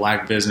business to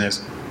Black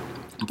business,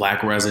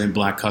 Black resident,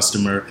 Black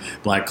customer,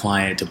 Black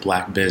client to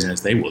Black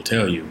business. They will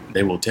tell you.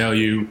 They will tell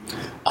you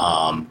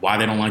why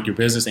they don't like your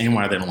business and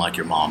why they don't like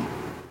your mom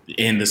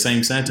in the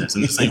same sentence,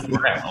 in the same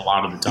breath a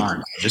lot of the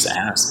time. Just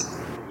ask.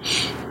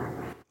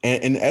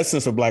 And in the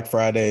essence of Black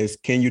Fridays,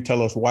 can you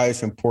tell us why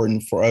it's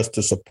important for us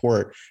to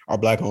support our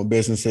Black-owned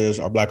businesses,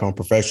 our Black-owned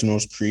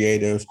professionals,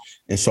 creatives,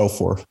 and so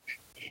forth?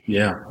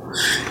 Yeah.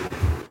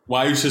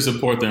 Why you should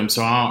support them?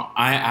 So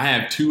I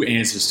have two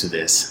answers to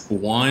this.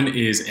 One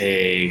is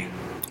a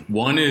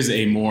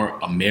more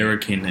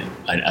American,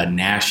 a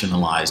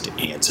nationalized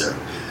answer,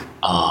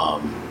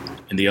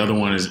 and the other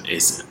one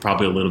is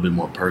probably a little bit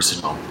more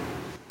personal.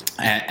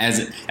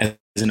 As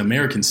an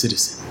American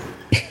citizen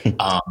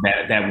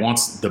that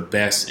wants the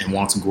best and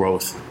wants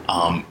growth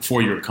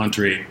for your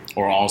country,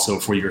 or also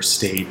for your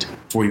state,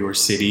 for your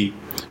city,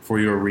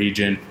 for your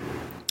region,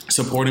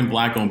 supporting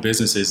Black-owned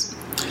businesses.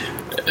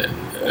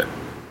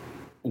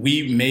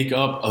 We make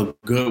up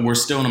we're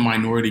still in a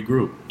minority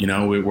group. You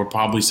know, we're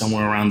probably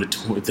somewhere around the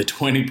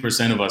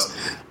 20% of us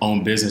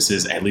own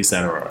businesses, at least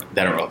that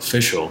are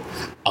official.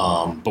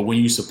 But when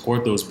you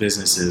support those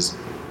businesses,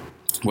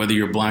 whether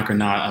you're Black or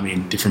not, I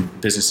mean,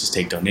 different businesses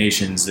take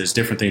donations. There's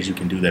different things you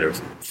can do that are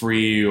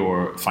free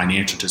or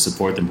financial to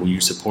support them. When you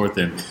support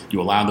them,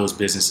 you allow those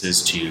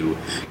businesses to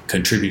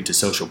contribute to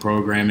social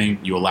programming.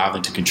 You allow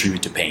them to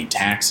contribute to paying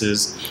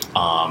taxes.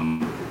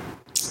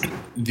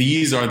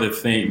 These are the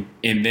things,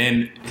 and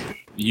then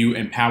you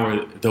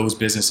empower those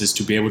businesses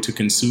to be able to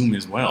consume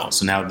as well.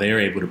 So now they're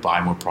able to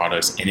buy more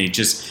products, and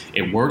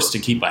it works to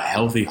keep a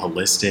healthy,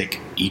 holistic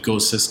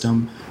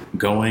ecosystem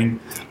going.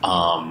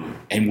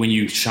 And when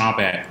you shop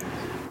at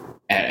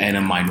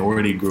a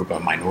minority group, a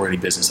minority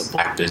business, a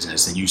Black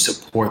business, and you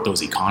support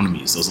those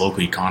economies, those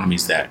local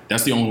economies,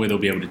 that's the only way they'll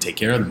be able to take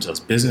care of themselves.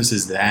 Business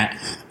is that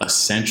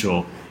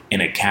essential in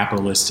a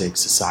capitalistic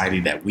society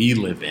that we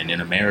live in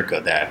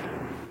America, that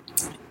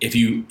if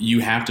you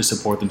have to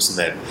support them so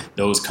that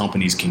those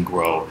companies can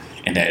grow,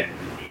 and that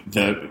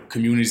the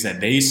communities that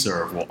they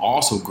serve will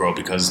also grow.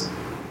 Because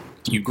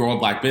you grow a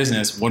Black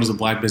business, what is a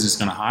Black business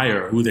going to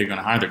hire? Who they're going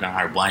to hire? They're going to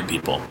hire Black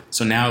people.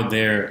 So now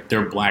their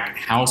Black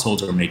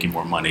households are making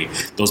more money.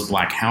 Those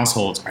Black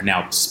households are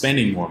now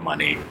spending more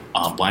money.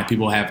 Black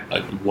people have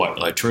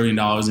 $1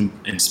 trillion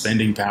in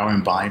spending power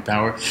and buying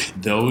power.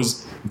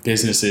 Those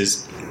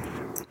businesses,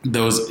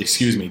 those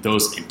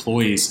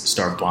employees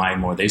start buying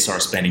more, they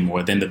start spending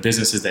more, then the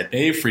businesses that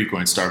they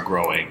frequent start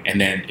growing, and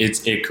then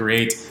it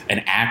creates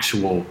an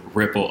actual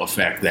ripple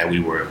effect that we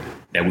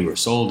were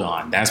sold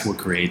on. That's what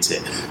creates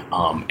it,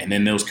 and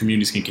then those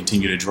communities can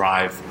continue to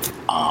drive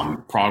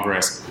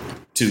progress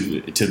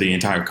to the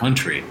entire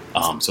country.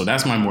 So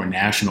that's my more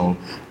national,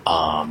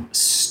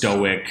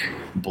 stoic,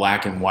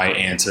 black and white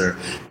answer.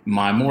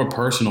 My more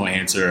personal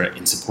answer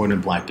in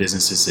supporting Black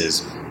businesses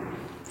is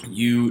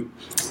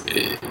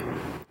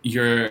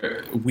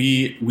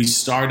we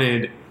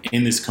started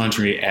in this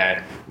country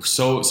at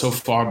so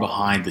far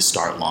behind the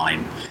start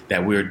line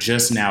that we're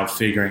just now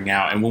figuring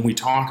out. And when we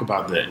talk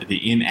about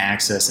the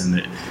inaccess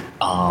and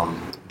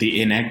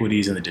the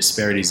inequities and the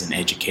disparities in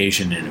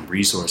education and in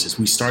resources,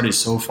 we started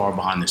so far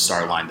behind the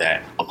start line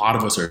that a lot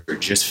of us are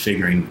just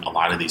figuring a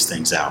lot of these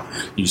things out.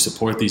 You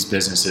support these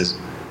businesses,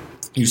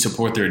 you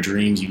support their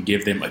dreams, you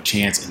give them a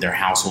chance and their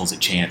households a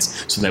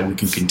chance, so that we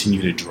can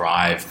continue to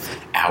drive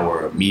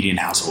our median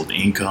household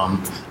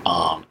income.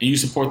 And you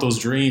support those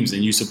dreams,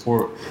 and you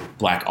support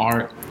Black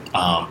art,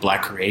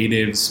 Black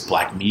creatives,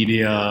 Black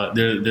media.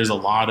 There's a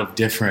lot of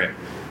different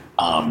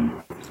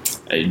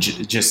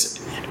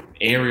just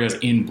areas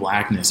in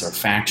Blackness, or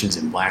factions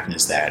in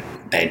Blackness that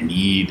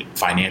need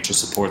financial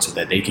support so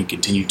that they can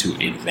continue to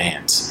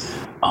advance.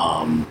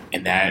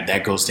 And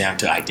that goes down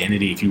to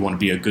identity. If you want to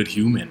be a good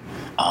human,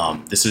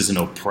 this is an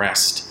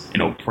oppressed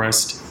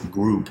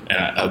group,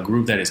 a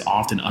group that is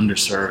often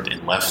underserved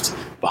and left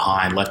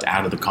behind, left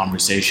out of the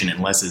conversation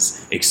unless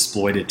it's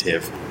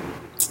exploitative.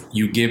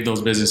 You give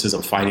those businesses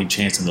a fighting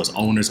chance, and those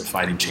owners a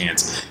fighting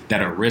chance,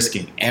 that are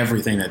risking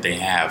everything that they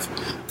have.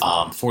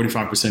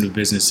 45% of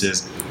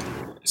businesses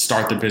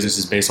start their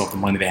businesses based off the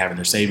money they have in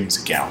their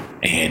savings account,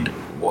 and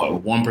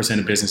 1%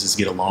 of businesses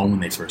get a loan when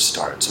they first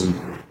start. So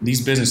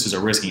these businesses are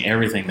risking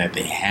everything that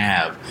they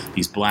have,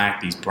 these Black,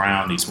 these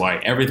brown, these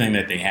white, everything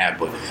that they have.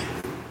 But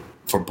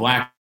for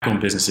Black-owned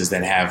businesses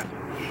that have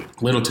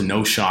little to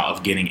no shot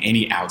of getting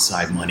any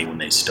outside money when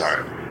they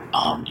start,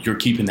 you're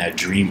keeping that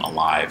dream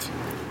alive.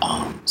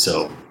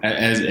 So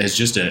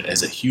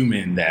as a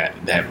human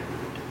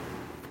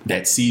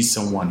that sees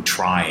someone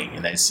trying,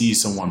 and that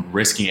sees someone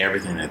risking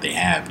everything that they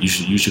have, you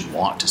should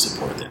want to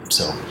support them.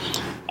 So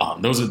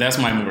that's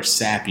my more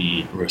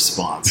sappy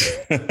response.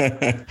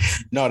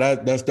 No,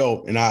 that's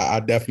dope, and I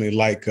definitely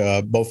like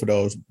both of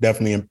those.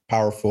 Definitely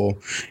powerful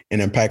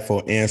and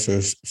impactful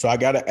answers. So I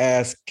got to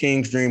ask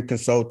King's Dream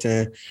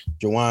consultant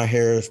Jawan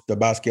Harris, the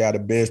Basquiat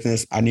of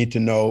business. I need to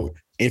know,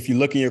 if you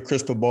look in your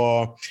crystal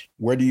ball,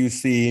 where do you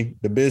see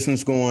the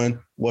business going?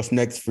 What's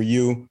next for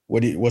you?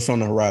 What's on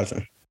the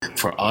horizon?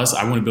 For us,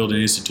 I want to build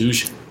an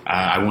institution.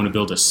 I want to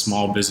build a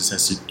small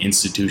business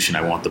institution.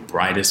 I want the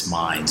brightest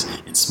minds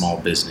in small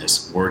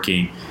business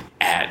working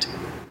at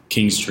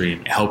King's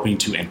Dream, helping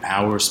to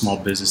empower small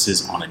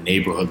businesses on a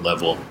neighborhood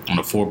level, on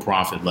a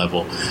for-profit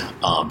level,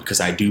 because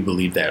I do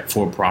believe that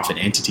for-profit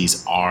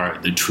entities are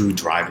the true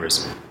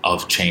drivers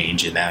of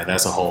change, and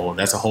that's a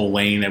whole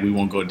lane that we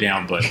won't go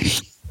down. But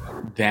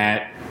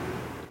that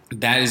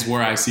that is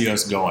where I see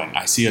us going.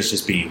 I see us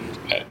just being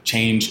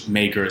change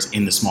makers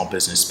in the small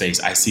business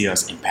space. I see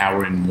us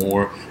empowering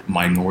more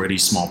minority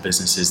small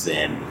businesses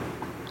than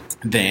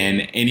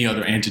any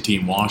other entity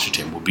in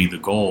Washington will be the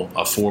goal,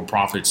 a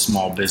for-profit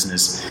small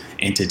business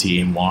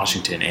entity in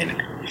Washington.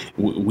 And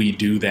we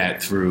do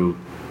that through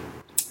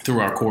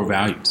our core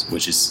values,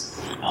 which is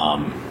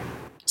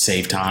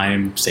save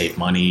time, save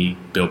money,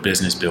 build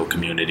business, build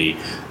community.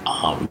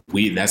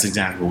 That's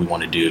exactly what we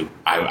want to do.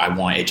 I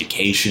want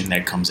education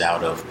that comes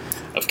out of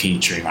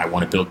King's Dream. I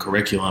want to build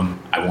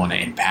curriculum. I want to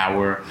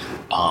empower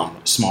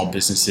small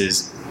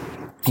businesses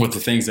with the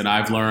things that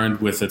I've learned,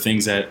 with the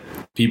things that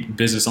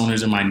business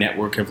owners in my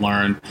network have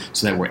learned,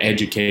 so that we're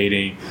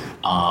educating.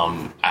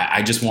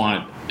 I just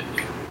want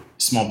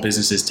small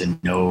businesses to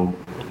know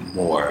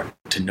more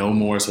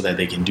so that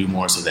they can do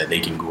more, so that they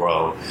can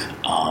grow.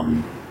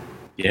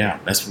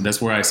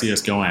 That's where I see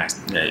us going.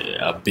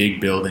 A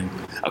big building,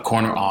 a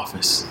corner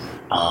office.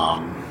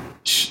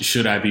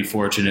 Should I be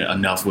fortunate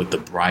enough with the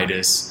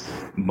brightest,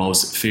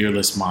 most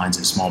fearless minds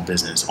in small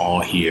business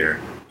all here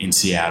in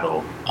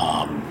Seattle,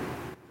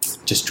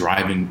 just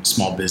driving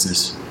small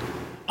business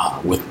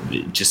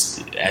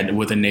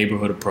with a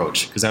neighborhood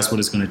approach, because that's what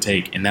it's going to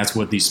take, and that's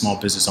what these small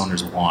business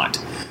owners want.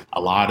 A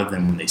lot of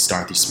them, when they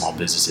start these small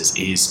businesses,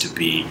 is to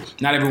be.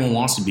 Not everyone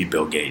wants to be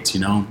Bill Gates,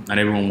 Not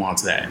everyone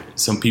wants that.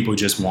 Some people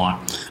just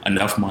want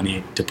enough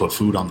money to put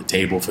food on the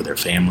table for their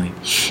family.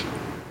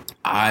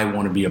 I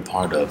want to be a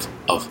part of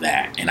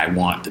that, and I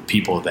want the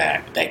people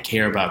that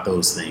care about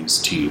those things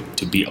to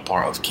be a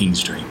part of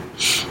King's Dream.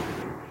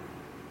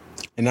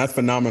 And that's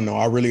phenomenal.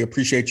 I really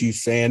appreciate you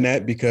saying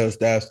that, because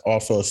that's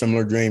also a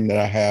similar dream that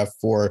I have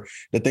for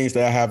the things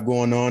that I have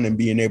going on, and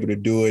being able to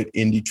do it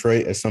in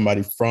Detroit as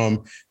somebody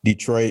from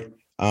Detroit,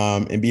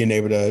 and being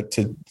able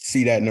to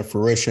see that in the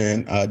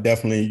fruition.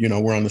 Definitely,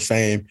 we're on the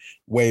same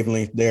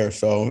wavelength there.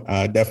 So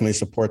definitely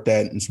support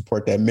that and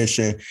support that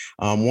mission.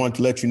 Want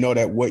to let you know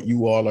that what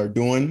you all are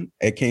doing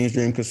at King's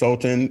Dream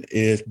Consulting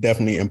is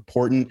definitely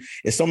important.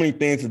 It's so many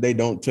things that they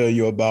don't tell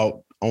you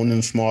about owning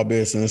a small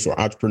business or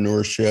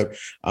entrepreneurship.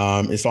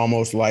 It's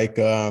almost like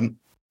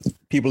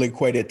people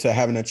equate it to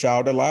having a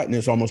child a lot, and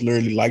it's almost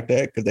literally like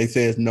that, because they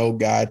say it's no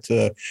guide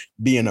to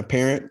being a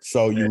parent.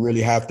 So you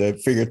really have to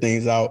figure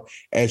things out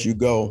as you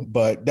go.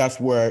 But that's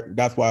why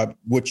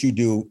what you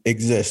do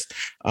exists.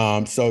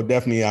 So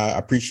definitely, I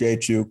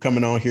appreciate you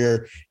coming on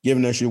here,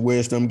 giving us your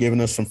wisdom,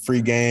 giving us some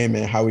free game,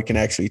 and how we can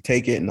actually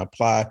take it and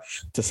apply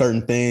to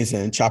certain things,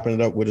 and chopping it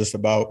up with us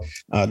about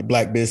the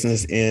Black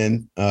business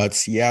in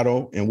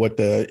Seattle and what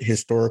the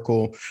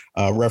historical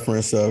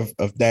reference of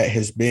that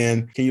has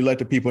been. Can you let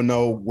the people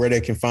know where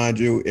they can find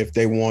you if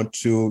they want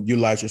to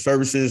utilize your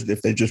services,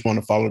 if they just want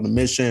to follow the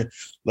mission?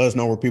 Let us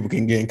know where people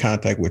can get in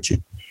contact with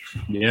you.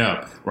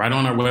 Yeah, right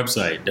on our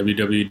website,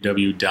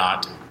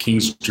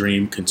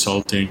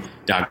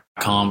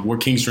 www.kingsdreamconsulting.com. We're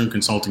King's Dream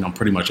Consulting on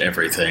pretty much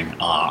everything,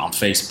 on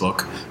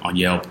Facebook, on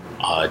Yelp.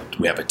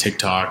 We have a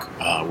TikTok.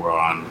 We're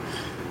on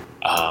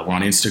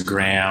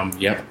Instagram.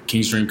 Yep,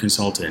 King's Dream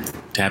Consulting.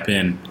 Tap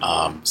in,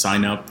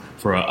 sign up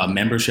for a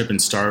membership, and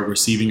start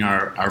receiving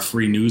our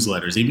free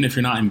newsletters. Even if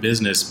you're not in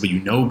business, but you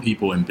know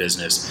people in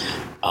business,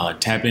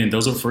 tap in.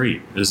 Those are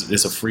free.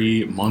 There's a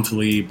free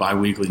monthly,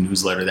 bi-weekly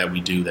newsletter that we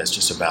do that's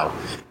just about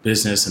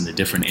business and the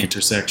different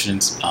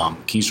intersections.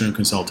 King's Dream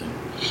Consulting.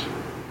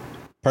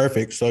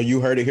 Perfect. So you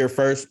heard it here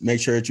first. Make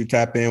sure that you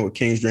tap in with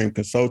King's Dream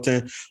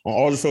Consulting on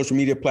all the social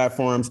media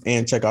platforms,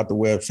 and check out the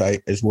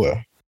website as well.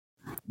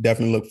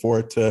 Definitely look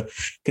forward to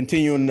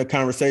continuing the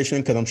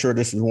conversation, because I'm sure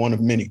this is one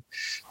of many.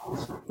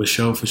 For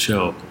sure.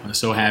 I'm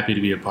so happy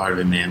to be a part of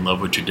it, man.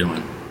 Love what you're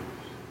doing.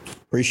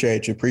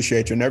 Appreciate you.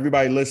 And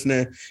everybody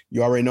listening,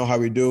 you already know how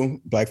we do.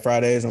 Black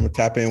Fridays, I'm going to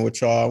tap in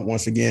with y'all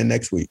once again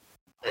next week.